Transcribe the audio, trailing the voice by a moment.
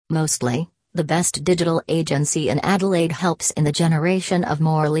Mostly, the best digital agency in Adelaide helps in the generation of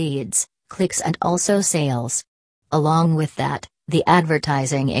more leads, clicks and also sales. Along with that, the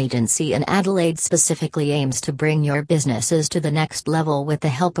advertising agency in Adelaide specifically aims to bring your businesses to the next level with the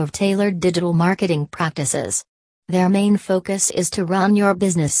help of tailored digital marketing practices. Their main focus is to run your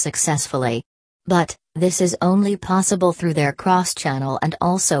business successfully. But, this is only possible through their cross-channel and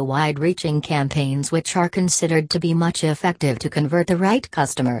also wide-reaching campaigns which are considered to be much effective to convert the right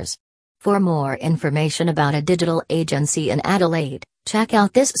customers. For more information about a digital agency in Adelaide, check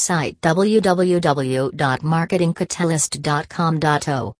out this site www.marketingcatalyst.com.au.